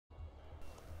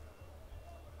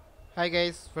Hi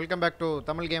guys, welcome back to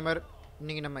TamilGameR.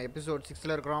 இன்னைக்கு நம்ம episode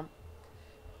 6ல இருக்கிறோம்.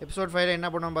 எபிசோட் 5ல என்ன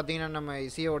பண்ணோம் பார்த்தீங்கன்னா நம்ம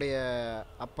இசியோடைய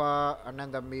அப்பா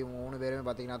அண்ணன் தம்பி 3 பேருமே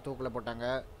பார்த்தீங்கன்னா தூக்கில் போட்டாங்க.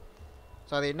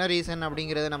 ஸோ அது என்ன ரீசன்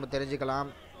அப்படிங்கிறத நம்ம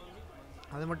தெரிஞ்சுக்கலாம்.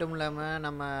 அது மட்டும் இல்லாமல்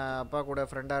நம்ம அப்பா கூட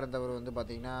ஃப்ரெண்டாக இருந்தவர் வந்து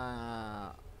பார்த்திங்கன்னா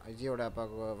இசியோட அப்பா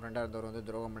ஃப்ரெண்டாக இருந்தவர் வந்து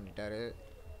துரோகம் பண்ணிட்டார்.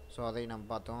 ஸோ அதையும்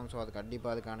நம்ம பார்த்தோம். ஸோ அது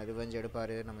கண்டிப்பாக அதுக்கான ரிவெஞ்ச்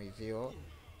எடுப்பார் நம்ம இசியோ.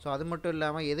 ஸோ அது மட்டும்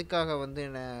இல்லாமல் எதுக்காக வந்து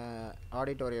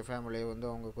ஆடிட்டோரிய ஃபேமிலியை வந்து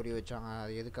அவங்க குறி வச்சாங்க,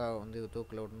 அது எதுக்காக வந்து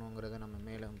தூக்கில் விடணுங்கிறத நம்ம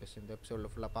மேலே இந்த எபிசோடில்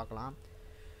ஃபுல்லாக பார்க்கலாம்.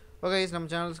 ஓகே,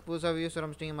 நம்ம சேனலுக்கு புதுசாக வியூஸ்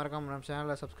ஆரம்பிச்சிட்டிங்க, மறக்காமல் நம்ம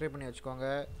சேனலை சப்ஸ்கிரைப் பண்ணி வச்சுக்கோங்க.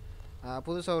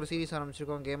 புதுசாக ஒரு சீரிஸ்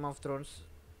ஆரம்பிச்சிருக்கோம், game of Thrones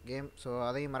game. So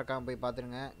அதையும் மறக்காமல் போய்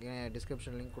பார்த்துருங்க,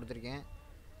 டிஸ்கிரிப்ஷன் லிங்க் கொடுத்துருக்கேன்.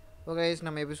 ஓகே,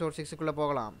 நம்ம எபிசோட் 6க்குள்ளே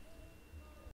போகலாம்.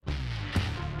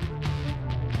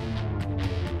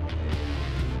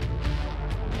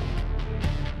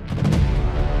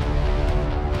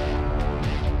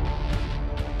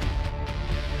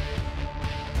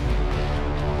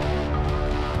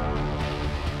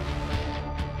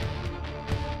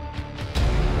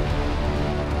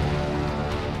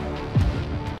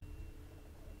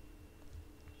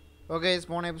 ஓகே,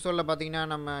 போன எபிசோடில் பார்த்தீங்கன்னா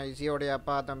நம்ம இசியோடைய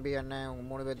அப்பா தம்பி அண்ணன் உங்கள்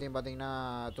 3 பேர்த்தையும் பார்த்தீங்கன்னா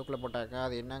தூக்கில் போட்டாக்க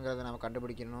அது என்னங்கிறத நம்ம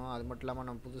கண்டுபிடிக்கணும். அது மட்டும் இல்லாமல்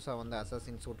நம்ம புதுசாக வந்து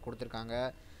அசாசின் சூட் கொடுத்துருக்காங்க,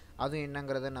 அதுவும்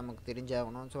என்னங்கிறத நமக்கு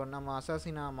தெரிஞ்சாகணும். ஸோ நம்ம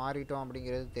அசாசினாக மாறிட்டோம்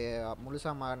அப்படிங்கிறது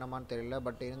முழுசாக மாறினோமான்னு தெரியல.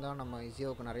 பட் இருந்தாலும் நம்ம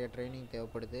இசியோவுக்கு நிறைய ட்ரைனிங்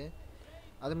தேவைப்படுது.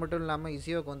 அது மட்டும் இல்லாமல்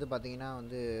இசியோவுக்கு வந்து பார்த்திங்கன்னா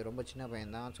வந்து ரொம்ப சின்ன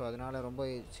பையன்தான். ஸோ அதனால்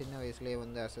ரொம்ப சின்ன வயசுலேயே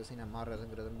வந்து அசாசினாக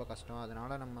மாறுறதுங்கிறது ரொம்ப கஷ்டம்.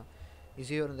 அதனால் நம்ம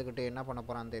இசியோ இருந்துக்கிட்டு என்ன பண்ண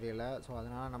போகிறான்னு தெரியல. ஸோ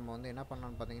அதனால் நம்ம வந்து என்ன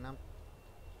பண்ணோன்னு பார்த்தீங்கன்னா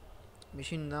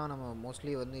மிஷின் தான் நம்ம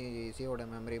மோஸ்ட்லி வந்து இசியோட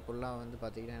மெமரி ஃபுல்லாக வந்து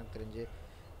பார்த்திங்கன்னா எனக்கு தெரிஞ்சு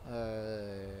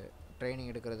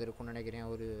ட்ரைனிங் எடுக்கிறது இருக்குன்னு நினைக்கிறேன்.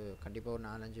 ஒரு கண்டிப்பாக ஒரு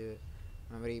 4-5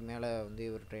 மெமரி மேலே வந்து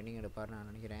இவர் ட்ரைனிங் எடுப்பார் நான்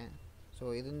நினைக்கிறேன்.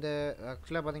 ஸோ இது இந்த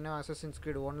ஆக்சுவலாக பார்த்திங்கன்னா அசாசின்ஸ்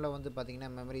கிரீட் 1ல் வந்து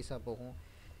பார்த்திங்கன்னா மெமரிஸாக போகும்.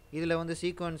 இதில் வந்து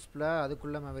சீக்வன்ஸில்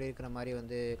அதுக்குள்ளே மெமரி இருக்கிற மாதிரி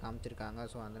வந்து காமிச்சிருக்காங்க.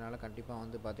 ஸோ அதனால் கண்டிப்பாக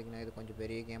வந்து பார்த்திங்கன்னா இது கொஞ்சம்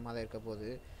பெரிய கேமாக தான் இருக்க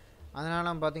போகுது. அதனால்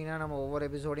பார்த்திங்கன்னா நம்ம ஒவ்வொரு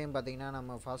எபிசோடையும் பார்த்திங்கன்னா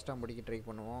நம்ம ஃபாஸ்ட்டாக முடிக்க ட்ரை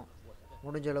பண்ணுவோம்.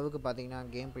 முடிஞ்ச அளவுக்கு பார்த்திங்கன்னா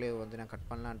கேம் பிளே வந்து நான் கட்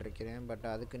பண்ணலான்னு இருக்கிறேன். பட்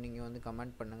அதுக்கு நீங்கள் வந்து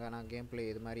கமெண்ட் பண்ணுங்கள், நான் கேம் பிளே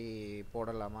இது மாதிரி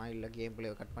போடலாமா இல்லை கேம்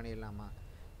பிளே கட் பண்ணிடலாமா,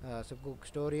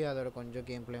 ஸ்டோரி அதோட கொஞ்சம்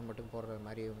கேம் பிளே மட்டும் போடுற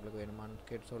மாதிரி உங்களுக்கு வேணுமான்னு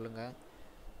கேட்டு சொல்லுங்கள்.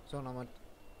 ஸோ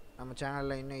நம்ம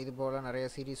சேனலில் இன்னும் இது போல் நிறைய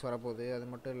சீரீஸ் வரப்போகுது. அது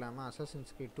மட்டும் இல்லாமல்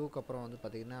அசாசின்ஸ் கிரீட் 2க்கு அப்புறம் வந்து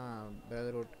பார்த்திங்கன்னா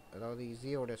பிரதர்ஹுட், அதாவது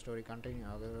இசியோட ஸ்டோரி கண்டினியூ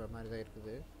ஆகுற மாதிரி தான்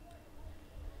இருக்குது.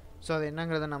 ஸோ அது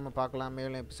என்னங்கிறத நம்ம பார்க்கலாம்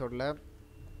மேலும் எபிசோடில்.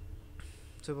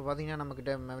 ஸோ இப்போ பார்த்திங்கன்னா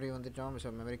நம்மக்கிட்ட மெமரி வந்துட்டோம். ஸோ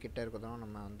மெமரி கிட்ட இருக்கிறதும்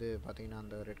நம்ம வந்து பார்த்திங்கன்னா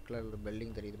அந்த ரெட் கலர்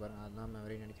பில்டிங் தெரியுது பாருங்கள், அதுதான்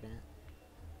மெமரின்னு நினைக்கிறேன்.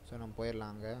 ஸோ நம்ம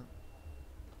போயிடலாம் அங்கே.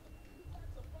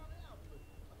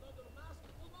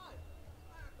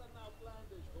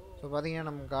 ஸோ பார்த்திங்கன்னா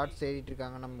நம்ம கார்ட்ஸ் தேடிட்டு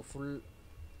இருக்காங்க, நம்ம ஃபுல்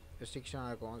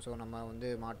ரெஸ்ட்ரிக்ஷனாக இருக்கும். ஸோ நம்ம வந்து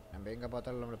நம்ம எங்கே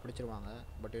பார்த்தாலும் நம்மளை பிடிச்சிருவாங்க.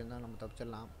 பட் இருந்தாலும் நம்ம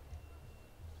தப்பிச்சிடலாம்.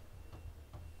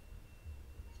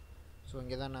 ஸோ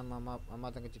இங்கே தான் நம்ம அம்மா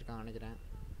தங்கச்சி இருக்காங்க நினைக்கிறேன்.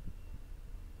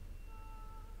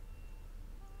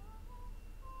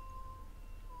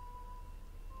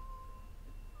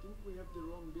 I think we have the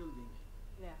wrong building.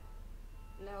 Yeah.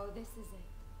 No, this is it.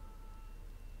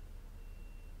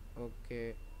 Okay.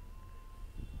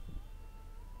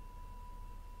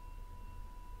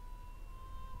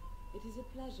 It is a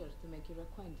pleasure to make your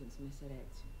acquaintance, Miss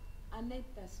Erezio.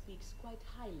 Annetta speaks quite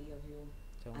highly of you.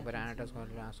 So உங்கள் பேர் அனட்டா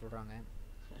சொல்கிறாங்க.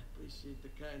 I appreciate the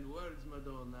kind words,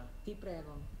 Madonna. Ti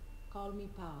prego, call me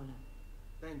Paola.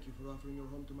 Thank you for offering your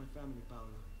home to my family,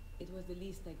 Paola. It was the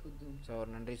least I could do. So ஒரு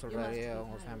நன்றி சொல்கிறாரு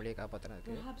அவங்க ஃபேமிலியை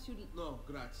காப்பாற்றுறதுக்கு. Perhaps you... No,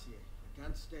 grazie. I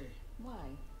can't stay. Why?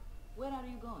 Where are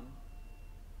you going?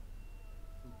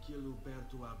 To kill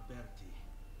Uberto Alberti.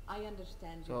 I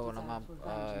understand so your நம்ம desire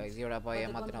for vengeance. இசியோட அப்பா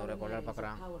ஏமாத்தினவரை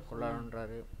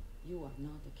கொள்ளாடுறாரு. You are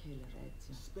not a killer,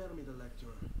 Ezio. Spare me the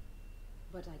lecture.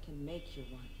 But I can make you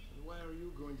one. Why are you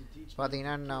going to teach me?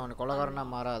 பார்த்தீங்கன்னா நான் அவனை கொலகாரனாக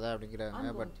மாறாத அப்படிங்கிறாங்க.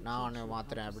 But நான் அவனை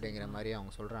மாற்றுறேன் அப்படிங்கிற மாதிரி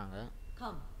அவங்க சொல்கிறாங்க.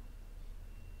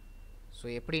 ஸோ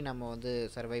எப்படி நம்ம வந்து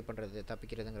சர்வை பண்ணுறது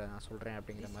தப்பிக்கிறதுங்கிறத நான் சொல்கிறேன்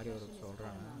அப்படிங்கிற மாதிரி ஒரு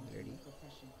சொல்கிறாங்க lady.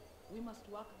 We must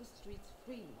walk the streets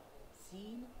freely,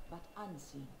 seen but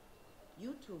unseen.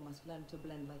 You too must learn to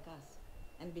blend like us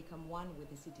and become one with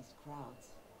the city's crowds.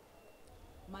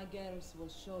 My girls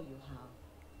will show you how.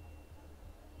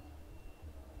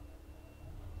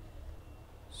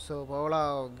 So பவுலா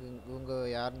இவங்க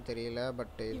யாருன்னு தெரியல.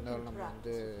 But இருந்தாலும் நம்ம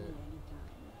வந்து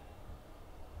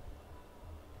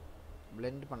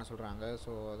blend பண்ண சொல்கிறாங்க.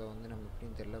 So அதை வந்து நம்ம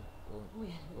எப்படின்னு தெரியல.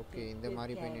 ஓகே, இந்த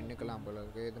மாதிரி போய் நின்றுக்கலாம் போல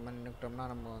இருக்குது. இது மாதிரி நின்றுக்கிட்டோம்னா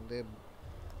நம்ம வந்து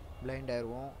பிளைண்ட்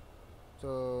ஆயிடுவோம். ஸோ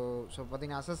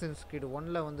பார்த்திங்கன்னா அசாசின்ஸ் கிரீட்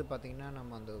 1ல் வந்து பார்த்திங்கன்னா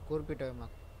நம்ம அந்த குறிப்பிட்ட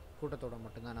கூட்டத்தோடு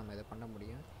மட்டும்தான் நம்ம இதை பண்ண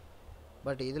முடியும்.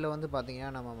 பட் இதில் வந்து பார்த்திங்கன்னா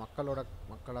நம்ம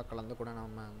மக்களாக கலந்து கூட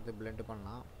நம்ம வந்து பிளெண்ட்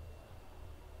பண்ணலாம்.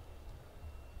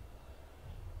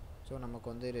 ஸோ நமக்கு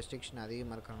வந்து ரெஸ்ட்ரிக்ஷன்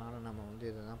அதிகமாக இருக்கிறனால நம்ம வந்து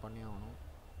இதை தான் பண்ணி ஆகணும்.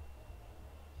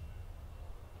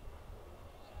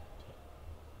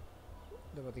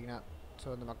 இது பார்த்திங்கன்னா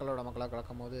ஸோ இந்த மக்களாக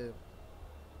கலக்கும் போது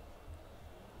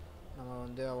நம்ம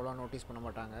வந்து அவ்வளோ நோட்டீஸ் பண்ண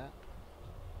மாட்டாங்க.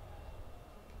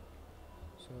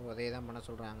 ஸோ அதே தான் பண்ண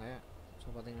சொல்கிறாங்க. ஸோ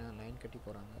பார்த்திங்கன்னா லைன் கட்டி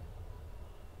போகிறாங்க.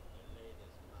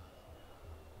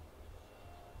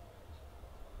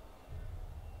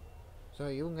 ஸோ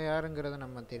இவங்க யாருங்கிறத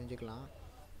நம்ம தெரிஞ்சுக்கலாம்.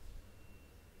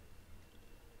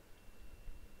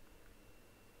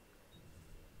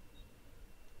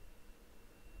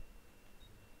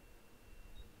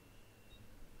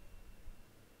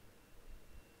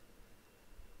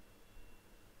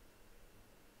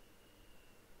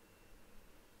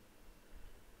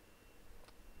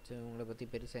 ஸோ இவங்களை பற்றி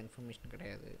பெருசாக இன்ஃபர்மேஷன்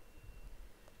கிடையாது.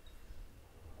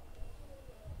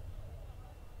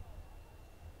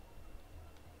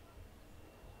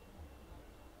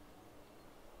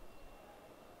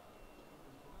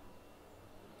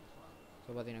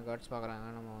 ஸோ பார்த்திங்கன்னா கார்ட்ஸ் பார்க்குறாங்க,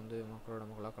 நம்ம வந்து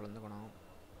மக்களாக கலந்துக்கணும்.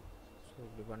 ஸோ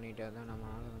இப்படி பண்ணிட்டா தான்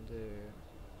நம்மளால் வந்து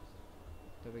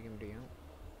தப்பிக்க முடியும்.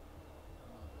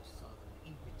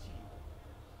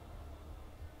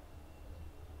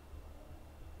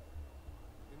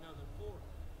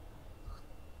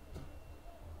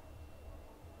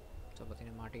 ஸோ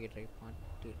பார்த்திங்கன்னா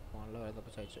மாட்டிருப்போம்ல,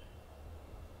 தப்பிச்சாச்சு.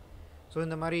 ஸோ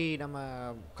இந்த மாதிரி நம்ம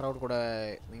க்ரௌட் கூட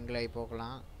மிங்கிளாகி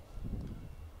போகலாம்.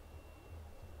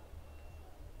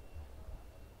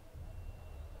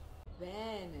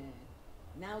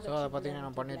 ஸோ அதை பார்த்திங்கன்னா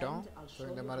நம்ம பண்ணிட்டோம். ஸோ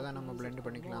இந்த மாதிரி தான் நம்ம பிளெண்ட்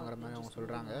பண்ணிக்கலாங்கிற மாதிரி அவங்க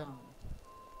சொல்கிறாங்க.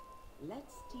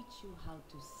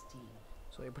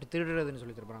 ஸோ எப்படி திருடுறதுன்னு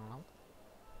சொல்லி தருப்பாங்களாம்.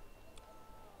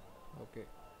 Okay.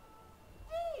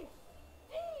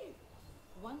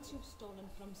 Once you've stolen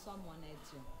from someone,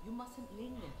 Ezio, you mustn't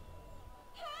linger.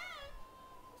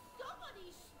 Somebody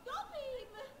stop him!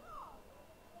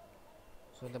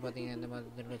 So இதை பார்த்தீங்கன்னா இந்த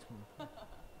மாதிரி திருடு.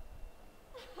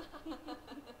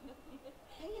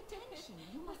 Pay attention.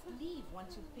 You must leave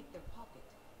once you've picked their pocket.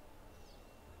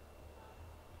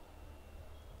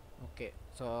 Okay.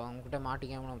 So அவங்ககிட்ட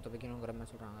மாட்டிக்காமல் நம்ம தப்பிக்கணுங்கிற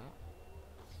மாதிரி சொல்கிறாங்க.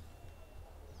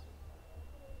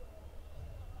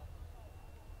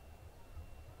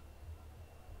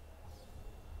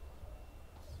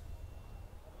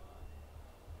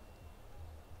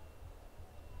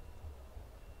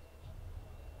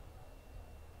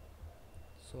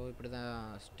 ஸோ இப்படி தான்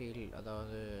ஸ்டீல்,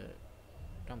 அதாவது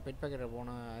நம்ம பெட் பேக்கெட்டில்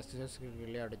போன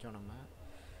அசஸஸ்லேயே அடித்தோம் நம்ம.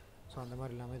 ஸோ அந்த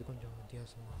மாதிரி இல்லாமல் இது கொஞ்சம்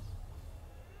வித்தியாசமாக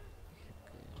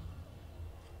இருக்குது.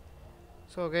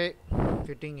 So okay,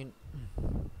 fitting in.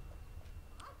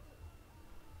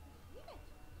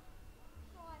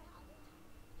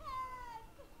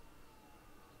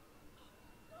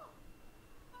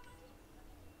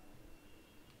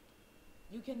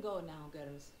 You can go now,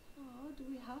 girls. Oh, do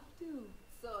we have to?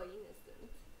 So innocent.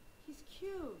 He's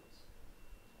cute.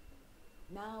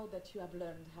 Now that you have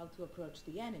learned how to approach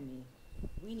the enemy,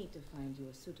 we need to find you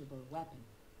a suitable weapon.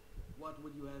 What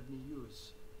would you have me use?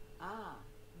 Ah,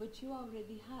 but you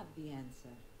already have the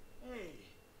answer. Hey,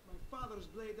 my father's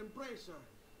blade and bracer.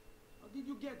 How did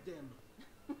you get them?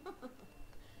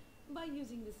 By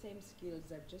using the same skills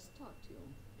I've just taught you.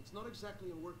 It's not exactly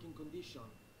in working condition.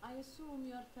 I assume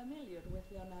you're familiar with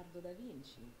Leonardo da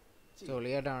Vinci. So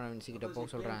Leonardo டா Vinci கிட்ட போக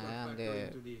சொல்கிறாங்க அந்த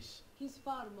He's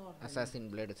far more than assassin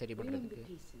blade சரி Bring him the பண்ணுறதுக்கு.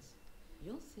 pieces.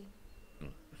 You'll see.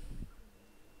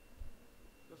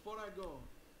 Before I go,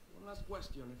 one last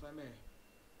question, if I may.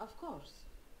 Of course.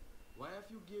 Why have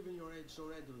you given your aid so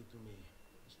readily to me,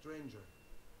 a stranger?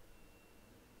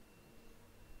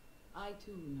 I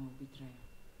too know betrayal.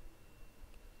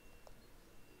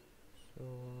 So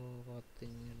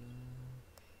பார்த்தீங்கன்னா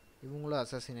இவங்களும்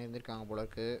assassin இருந்திருக்காங்க போல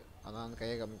இருக்கு. அதான் அந்த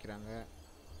கையை காமிக்கிறாங்க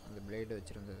அந்த பிளேடு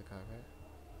வச்சுருந்ததுக்காக.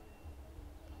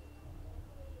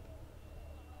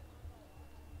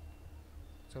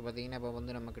 ஸோ பார்த்தீங்கன்னா இப்போ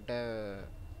வந்து நம்மக்கிட்ட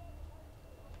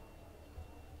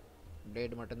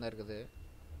பிளேடு மட்டும்தான் இருக்குது.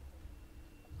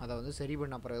 அதை வந்து சரி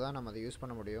பண்ண பிறகு தான் நம்ம அதை யூஸ்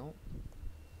பண்ண முடியும்.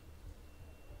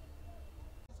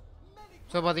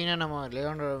 ஸோ பார்த்தீங்கன்னா நம்ம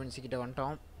லியோனார்டோ டா வின்சி கிட்ட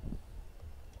வந்துட்டோம்.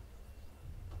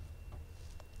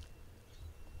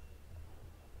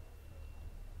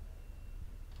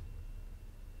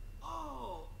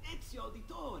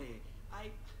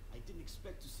 I didn't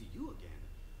expect to see you again.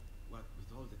 What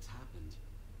with all that's happened.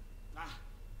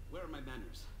 Where are my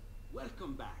manners?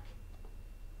 Welcome back.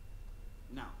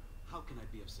 Now, how can I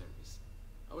be of service?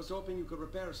 I was hoping you could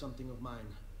repair something of mine.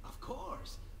 Of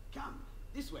course. Come,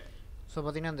 this way. So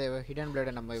பார்த்தீங்கன்னா அந்த hidden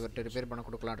பிளேடை நம்ம இவர்கிட்ட repair பண்ண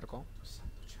கொடுக்கலான்னு இருக்கோம்.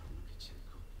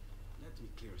 Let me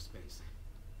clear space.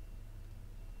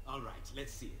 All right,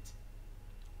 let's see it.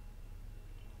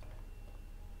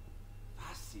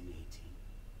 Fascinating.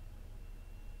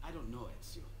 I don't know,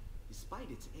 Ezio. Despite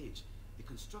its age, the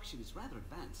construction is rather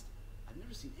advanced. I've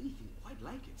never seen anything quite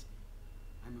like it.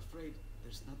 I'm afraid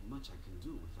there's not much I can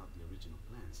do without the original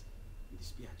plans. Mi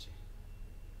dispiace.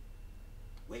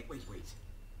 Wait.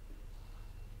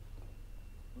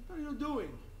 What are you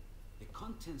doing? The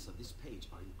contents of this page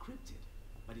are encrypted,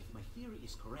 but if my theory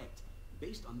is correct,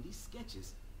 based on these sketches,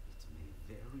 it may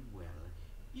very well...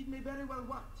 It may very well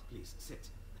what? Please, sit.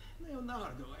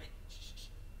 Leonardo, eh? Shh.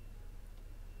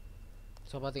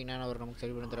 So பார்த்தீங்கன்னா அவர் நமக்கு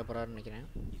சரி பண்ணி தர போகிறாருன்னு நினைக்கிறேன்.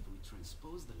 If we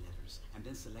transpose the letters and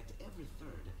then select every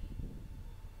third...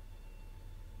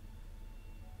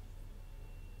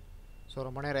 so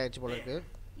ரொம்ப நேரம் ஆயிடுச்சு போல இருக்கு.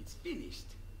 It's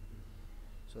finished.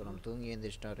 ஸோ நம்ம தூங்கி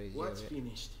எழுந்திரிச்சிட்டாரு. What's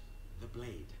finished? The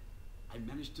blade. I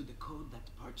managed to decode that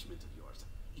parchment of yours.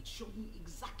 It showed me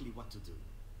exactly what to do.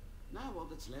 Now all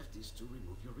that's left is to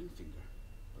remove your ring finger.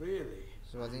 Really?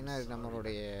 So பார்த்தீங்கன்னா இது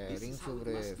நம்மளுடைய ring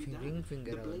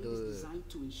ஃபிங்கரை வந்து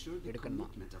எடுக்கணுமா.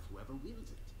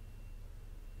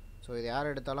 So இது யார்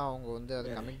எடுத்தாலும் அவங்க வந்து அது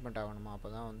கமிட்மெண்ட் ஆகணுமா, அப்போ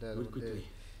தான் வந்து அது வந்து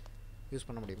யூஸ்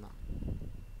பண்ண முடியுமா.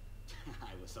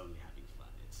 I was only having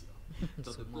fun, Ezio. So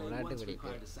the சும்மா blade விளையாட்டு once வெடிக்கு.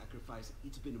 required a sacrifice,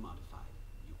 it's been modified.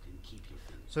 You can keep your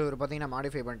finger. So இவர் பார்த்தீங்கன்னா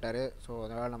மாடிஃபை பண்ணிட்டாரு. ஸோ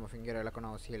அதனால் நம்ம ஃபிங்கர்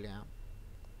இழக்கணும் அவசியம் இல்லையா.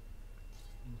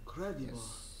 Incredible.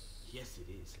 Yes, it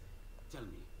is. Tell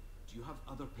me, do you have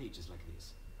other pages like this?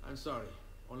 I'm sorry,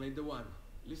 only the one.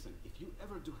 Listen, if you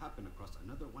ever do happen across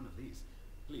another one of these,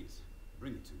 please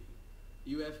bring it to me.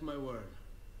 You have my word,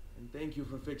 and thank you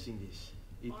for fixing this.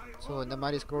 So இந்த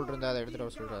மாதிரி scroll இருந்தால் அதை எடுத்துகிட்டு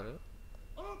வர சொல்கிறாரு.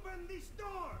 Open this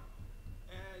door!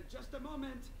 Just a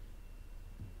moment.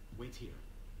 Wait here.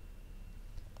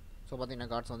 So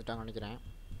பார்த்தீங்கன்னா cards வந்துட்டாங்கன்னு நினைக்கிறேன்.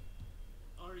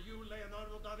 Are you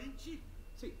Leonardo da Vinci?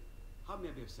 See, how may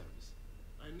I be of service?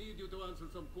 I need you to answer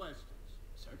some questions.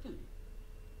 Certainly.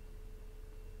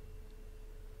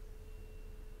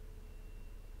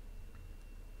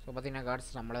 So பார்த்தீங்கன்னா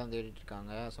cards நம்மளே வந்து தேடிட்டு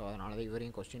இருக்காங்க. So அதனால தான்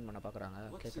இவரையும் கொஸ்டின் பண்ண பார்க்குறாங்க,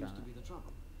 What seems கேட்குறாங்க. to be the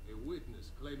trouble? A witness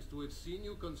claims to have seen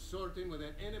you consorting with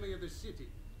an enemy of the city.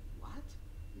 What?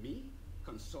 Me?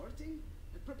 Consorting?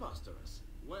 Preposterous.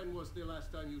 When was the last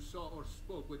time you saw or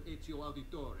spoke with Ezio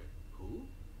Auditore? Who?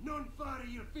 Non fare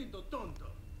il finto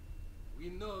tonto. We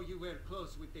know you were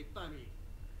close with the family.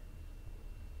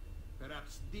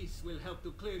 Perhaps this will help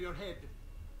to clear your head.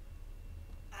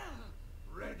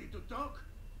 Ready to talk?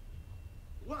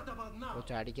 What about now?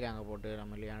 வச்சு அடிக்கிறாங்க போட்டு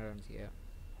நம்ம லியாண்டோன்சியை.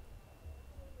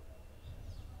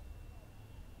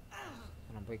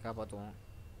 நம்ம போய் காப்பாற்றுவோம்.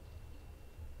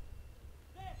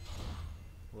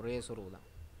 ஒரே சொருவு தான்.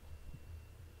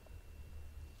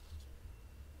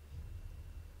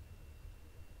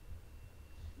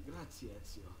 Grazie,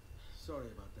 Ezio. Sorry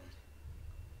about that.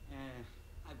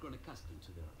 I've grown accustomed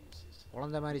to their abuses.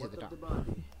 குழந்த மாதிரி What of செத்துட்டான். the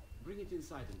body? Bring it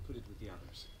inside and put it with the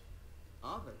others.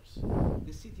 Others?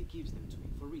 The city gives them to me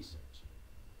for research.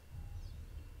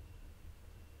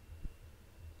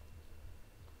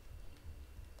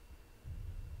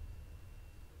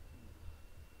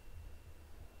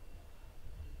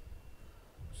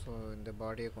 So இந்த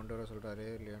பாடியை கொண்டு வர சொல்கிறாரு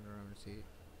லியாண்டோன்சி.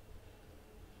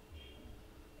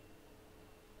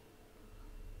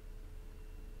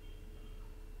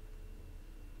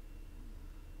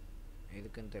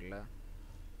 எதுக்குன்னு தெரியல.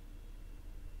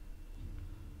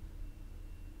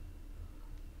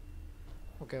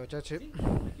 ஓகே வச்சாச்சு. See?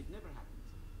 Like it never happened.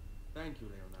 Thank you,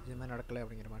 Leonardo. இது மாதிரி நடக்கலை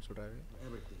அப்படிங்கிற மாதிரி சொல்கிறாரு. For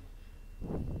everything.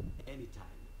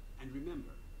 Anytime. And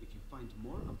remember, if you find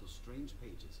more of those strange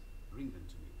pages, bring them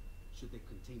to me. Should they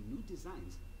contain new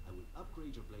designs, I will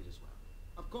upgrade your blade as well.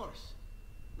 Of course.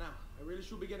 Now, I really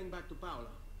should be getting back to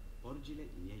Paola. Porgile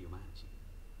i miei omaggi.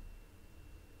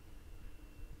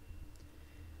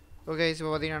 Okay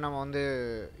இப்போ பார்த்தீங்கன்னா நம்ம வந்து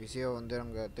இசியோ வந்து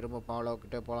அங்கே திரும்ப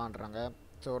பாவலோக்கிட்ட போகலான்றாங்க.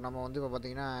 So நம்ம வந்து இப்போ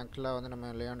பார்த்தீங்கன்னா ஆக்சுவலாக வந்து நம்ம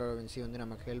லியாண்டோ வின்சி வந்து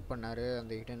நமக்கு ஹெல்ப் பண்ணார்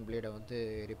அந்த ஹிடன் பிளேடை வந்து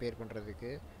ரிப்பேர்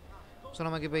பண்ணுறதுக்கு. ஸோ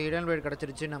நமக்கு இப்போ ஹிடன் பிளேட்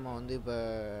கிடச்சிருச்சு. நம்ம வந்து இப்போ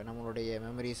நம்மளுடைய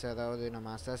மெமரிஸ், அதாவது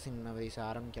நம்ம அசாசின் மெமரிஸ்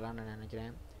ஆரம்பிக்கலாம்னு நான்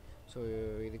நினைக்கிறேன். ஸோ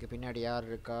இதுக்கு பின்னாடி யார்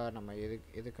இருக்கா, நம்ம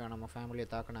எதுக்காக நம்ம ஃபேமிலியை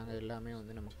தாக்குனாங்க, எல்லாமே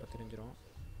வந்து நமக்கு இப்போ தெரிஞ்சிடும்.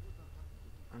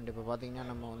 அண்ட் இப்போ பார்த்திங்கன்னா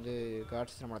நம்ம வந்து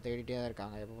கார்ட்ஸ் நம்மளை தேடிட்டே தான்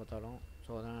இருக்காங்க எப்போ பார்த்தாலும்.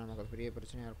 ஸோ அதனால் நமக்கு அது பெரிய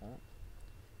பிரச்சனையாக இருக்கும்.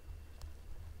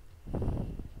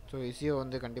 ஸோ இசியோ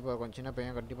வந்து கண்டிப்பாக கொஞ்சம் சின்ன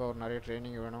பையன், கண்டிப்பாக ஒரு நிறைய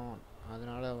ட்ரைனிங் வேணும்.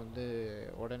 அதனால் வந்து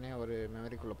உடனே ஒரு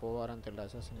மெமரிக்குள்ளே போவாரான்னு தெரியல,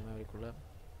 அசாசின் மெமரிக்குள்ளே.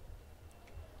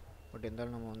 பட்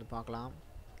இருந்தாலும் நம்ம வந்து பார்க்கலாம்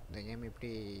இந்த கேம்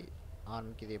எப்படி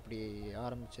ஆரம்பிக்குது, எப்படி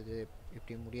ஆரம்பிச்சது,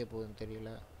 எப்படி முடிய போகுதுன்னு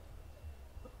தெரியல.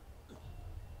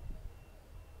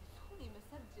 If only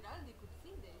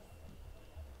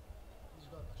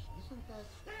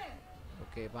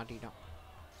ஓகே மாட்டிக்கிட்டான்.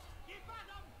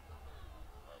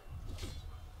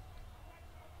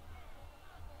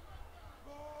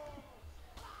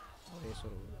 ஒரே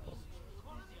சொல்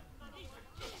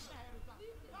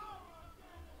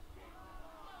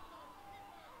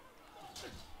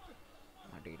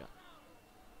மாட்டிக்கிட்டான்.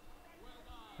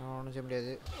 ஒன்றும் செய்ய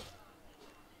முடியாது.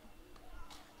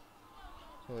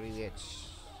 ஸோ ரிவேஜ்.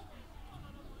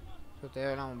 ஸோ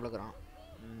தேவையெல்லாம் நம்மளுக்குறான்.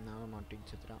 நான் மாட்டின்னு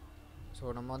செத்துறான். ஸோ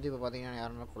நம்ம வந்து இப்போ பார்த்தீங்கன்னா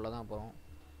யாருனாலும் கொள்ள தான் போகிறோம்.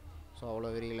 ஸோ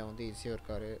அவ்வளோ வெறியில் வந்து ஈஸியாக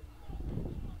இருக்கார்.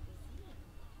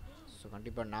 ஸோ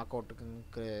கண்டிப்பாக நாக்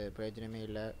அவுட்டுக்கு பிரயோஜனமே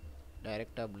இல்லை.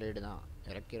 டைரெக்டாக பிளேடு தான்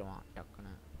இறக்கிடுவான்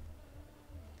டக்குன்னு.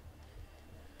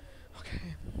 ஓகே.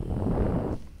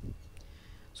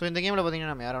 ஸோ இந்த கேமில்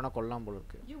பார்த்தீங்கன்னா நம்ம யாரை வேணால் கொல்லலாம் போல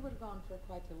இருக்கு. You were gone for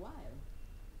quite a while.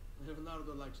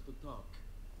 Leonardo likes to talk.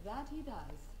 That he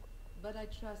does, but I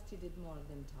trust he did more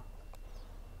than talk.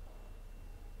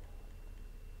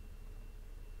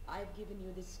 I've given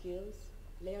you the skills,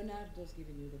 Leonardo's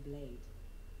given you the blade.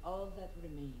 All that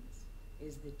remains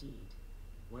is the deed.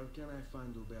 Where can I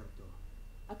find Uberto?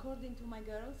 According to my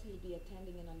girls, he'll be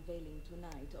attending an unveiling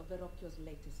tonight of Verrocchio's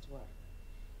latest work.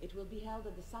 It will be held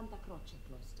at the Santa Croce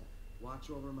cloister. Watch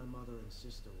over my mother and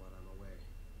sister while I'm away.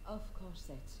 Of course,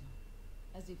 Ezio.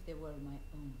 As if they were my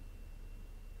own.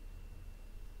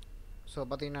 So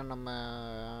பார்த்திங்கன்னா நம்ம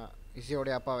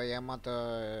இசியோடைய அப்பாவை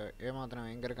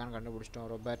ஏமாத்தினவன் எங்கே இருக்கான்னு கண்டுபிடிச்சிட்டோம்.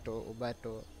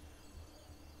 உபேர்ட்டோ.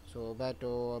 So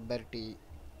அபெர்ட்டி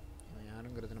இவன்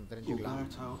யாருங்கிறது நம்ம தெரிஞ்சுக்கலாம்.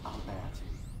 Uberto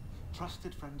Alberti,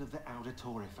 trusted friend of the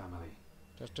Auditore family.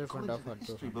 Trusted friend of According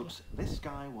to the history books, this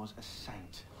guy was a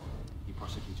saint. He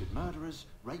prosecuted murderers,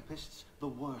 rapists,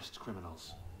 the worst criminals.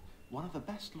 One of the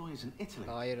best lawyers in Italy.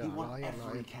 He won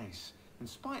every case, in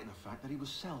spite of the fact that he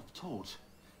was self-taught.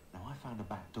 Now I found a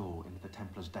back door into the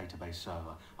Templars database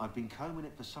server. I've been combing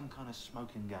it for some kind of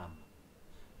smoking gun.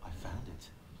 I found it.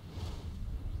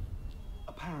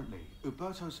 Apparently,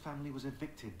 Uberto's family was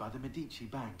evicted by the Medici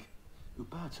Bank.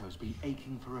 Uberto's been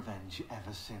aching for revenge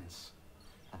ever since.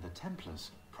 And the Templars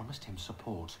promised him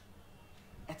support.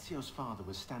 Ezio's father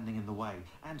was standing in the way,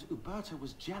 and Uberto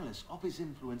was jealous of his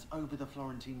influence over the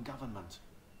Florentine government.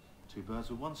 Two birds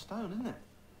with one stone, isn't it?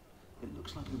 It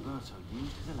looks like Uberto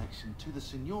used his election to the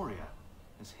Signoria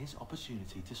as his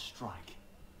opportunity to strike.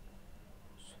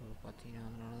 So பார்த்தீங்கன்னா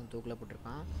அதனால தான் தூக்கில்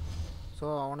போட்டிருக்கான். So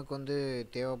அவனுக்கு வந்து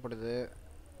தேவைப்படுது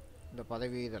இந்த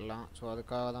பதவி இதெல்லாம். ஸோ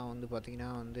அதுக்காக தான் வந்து பார்த்திங்கன்னா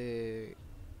வந்து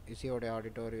இசியோடைய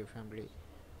ஆடிட்டோரி ஃபேமிலி.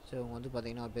 ஸோ இவங்க வந்து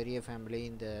பார்த்திங்கன்னா ஒரு பெரிய ஃபேமிலி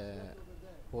இந்த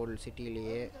ஹோல்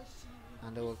சிட்டிலேயே.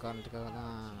 அந்த ஒரு காரணத்துக்காக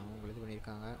தான் அவங்க இது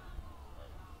பண்ணியிருக்காங்க.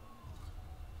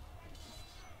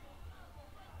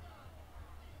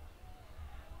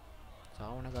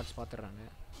 சாவன கார்ட்ஸ் பார்த்துட்றாங்க.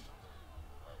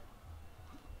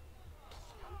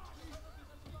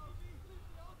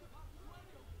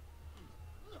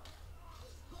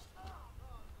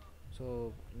 ஸோ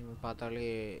நீங்கள் பார்த்தாலே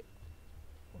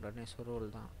உடனே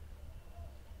சொரோல் தான்.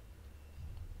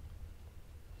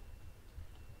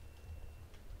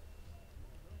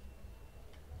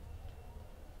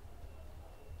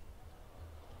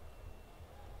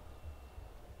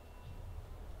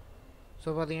 ஸோ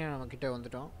பார்த்தீங்கன்னா நம்ம கிட்டே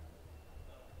வந்துட்டோம்.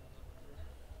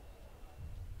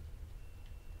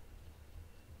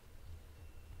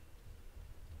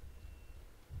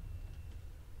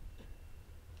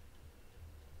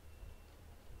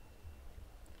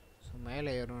 ஸோ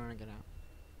மேலே ஏறணும்னு நினைக்கிறேன்.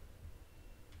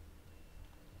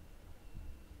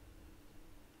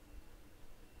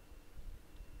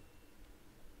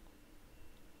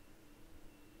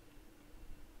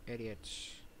 ஏறியாச்சு.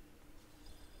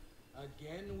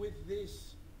 Again with this?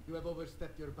 You have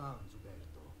overstepped your bounds,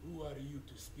 Uberto. Who are you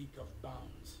to speak of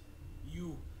bounds? You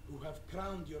who have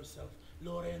crowned yourself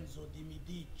Lorenzo di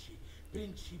Medici,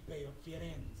 Principe of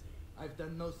Firenze. I've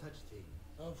done no such thing.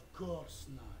 Of course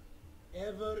not.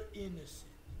 Ever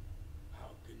innocent.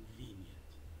 How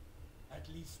convenient. At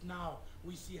least now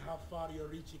we see how far your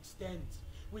reach extends,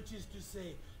 which is to say,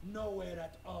 nowhere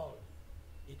at all.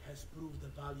 It has proved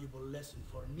a valuable lesson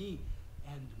for me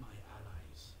and my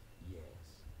allies. Yes.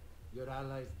 Your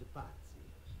allies, the Pazzi.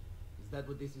 Is that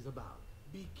what this is about?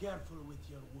 Be careful with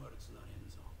your words,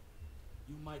 Lorenzo.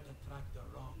 You might attract the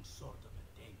wrong sort of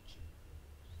attention.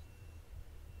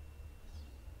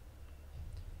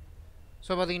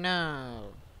 So பார்த்திங்கன்னா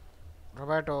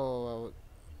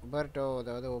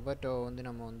உபர்ட்டோ வந்து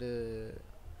நம்ம வந்து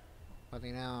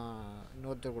பார்த்திங்கன்னா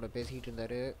இன்னொருத்தர் கூட பேசிக்கிட்டு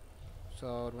இருந்தார். So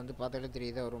அவர் வந்து பார்த்தாலே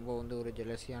தெரியுது அவர் ரொம்ப வந்து ஒரு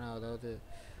ஜெலசியான, அதாவது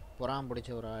பொறாம பிடிச்ச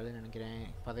ஒரு ஆளுன்னு நினைக்கிறேன்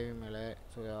பதவி மேலே.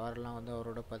 ஸோ யாரெல்லாம் வந்து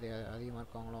அவரோட பதவி அதிகமாக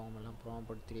இருக்காங்களோ அவங்கெல்லாம்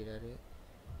பொறாமப்படுத்திடுறாரு.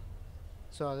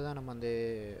 ஸோ அதுதான் நம்ம அந்த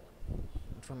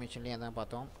இன்ஃபர்மேஷன்லேயே அதான்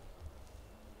பார்த்தோம்.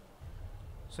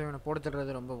 ஸோ இவனை போட்டு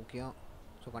தள்ளுறது ரொம்ப முக்கியம்.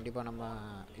 ஸோ கண்டிப்பாக நம்ம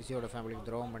இசியோட ஃபேமிலிக்கு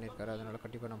துரோகம் பண்ணியிருக்காரு, அதனால்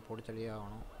கண்டிப்பாக நம்ம போட்டு தள்ளியே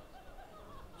ஆகணும்.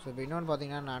 ஸோ இப்போ இன்னொன்று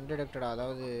பார்த்தீங்கன்னா நான் அன்டிடெக்டடாக,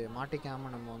 அதாவது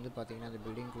மாட்டிக்காமல் நம்ம வந்து பார்த்திங்கன்னா அந்த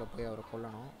பில்டிங்குள்ளே போய் அவரை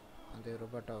கொல்லணும், அந்த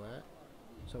ரொபோட்டோவை.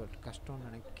 ஸோ கஷ்டம்னு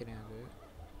நினைக்கிறேன் அது.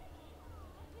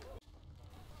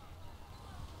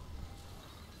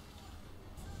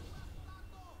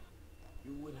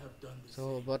 You would have done the so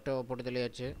same ரொபோட்டோவை போட்டு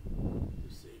தள்ளியாச்சு.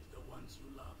 to save the ones you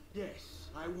love. Yes,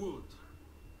 I would.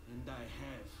 And I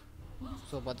have.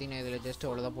 So பார்த்தீங்கன்னா இதில் ஜஸ்ட்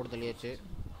அவ்வளோதான் போட்டு தள்ளியாச்சு.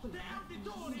 The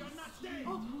Auditore are not dead!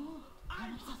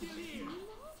 I'm still here!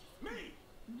 Me!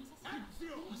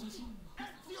 Ezio! Ezio!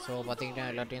 So பார்த்தீங்கன்னா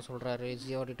எல்லாத்தையும் சொல்கிறாரு,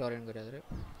 Jio ஆடிட்டோரியங்கிறாரு.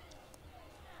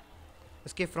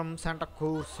 Escape from Santa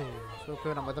cruise. So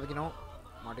okay, நம்ம தப்பிக்கணும்.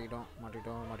 மாட்டிக்கிட்டோம்.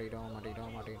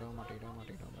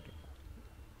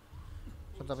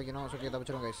 So தப்பிக்கணும். So okay,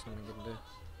 தப்பிச்சிடும் guys நம்ம இங்கேருந்து.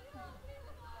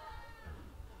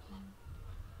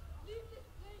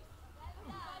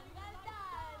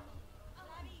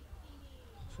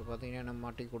 ஸோ பார்த்தீங்கன்னா நம்ம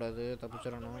மாட்டிக்கூடாது,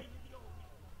 தப்பிச்சிடணும்.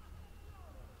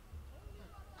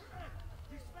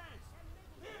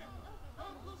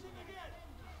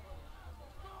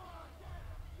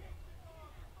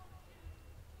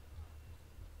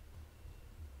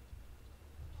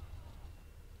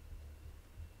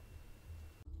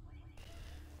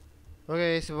 ஓகே,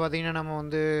 இப்போ பார்த்தீங்கன்னா நம்ம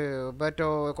வந்து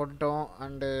பேட்டோவை கொண்டுட்டோம்.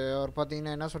 அண்டு அவர்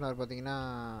பார்த்தீங்கன்னா என்ன சொன்னார் பார்த்தீங்கன்னா,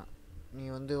 நீ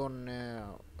வந்து ஒன்று,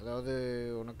 அதாவது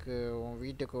உனக்கு உன்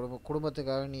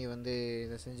குடும்பத்துக்காக நீ வந்து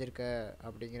இதை செஞ்சுருக்க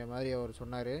அப்படிங்கிற மாதிரி அவர்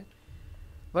சொன்னார்.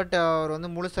 பட் அவர் வந்து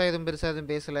முழுசாக எதுவும் பெருசாக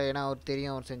எதுவும் பேசலை, ஏன்னா அவர்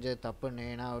தெரியும் அவர் செஞ்சது தப்புன்னு.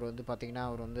 ஏன்னா அவர் வந்து பார்த்திங்கன்னா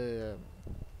அவர் வந்து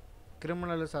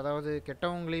கிரிமினல்ஸ், அதாவது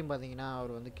கெட்டவங்களையும் பார்த்திங்கன்னா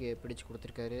அவர் வந்து பிடிச்சி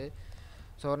கொடுத்துருக்காரு.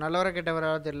 ஸோ அவர் நல்லவராக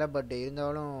கெட்டவராக தெரியல, பட்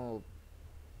இருந்தாலும்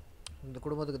இந்த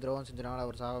குடும்பத்துக்கு துரோகம் செஞ்சனால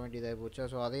அவர் சாக வேண்டியதாக போச்சு.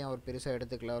 ஸோ அதையும் அவர் பெருசாக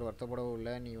எடுத்துக்கல, அவர் வருத்தப்படவும்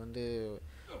இல்லை. நீ வந்து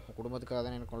குடும்பத்துக்காக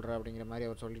தான் எனக்கு கொள்கிற அப்படிங்கிற மாதிரி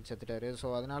அவர் சொல்லிட்டு செத்துட்டார். ஸோ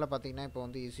அதனால் பார்த்திங்கன்னா இப்போ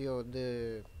வந்து இசியோ வந்து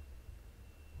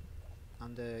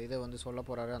அந்த இதை வந்து சொல்ல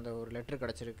போகிறாரு. அந்த ஒரு லெட்ரு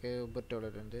கிடச்சிருக்கு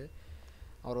உபர்ட்டோலேருந்து,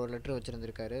 அவர் ஒரு லெட்ரு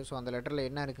வச்சுருந்துருக்காரு. ஸோ அந்த லெட்டரில்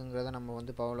என்ன இருக்குங்கிறத நம்ம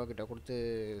வந்து பவுலோ கிட்ட கொடுத்து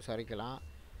விசாரிக்கலாம்.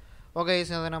 ஓகே,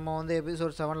 ஸோ அதை நம்ம வந்து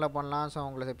எபிசோட் 7 பண்ணலாம். ஸோ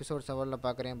உங்களை எபிசோட் 7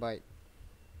 பார்க்குறேன். பாய்.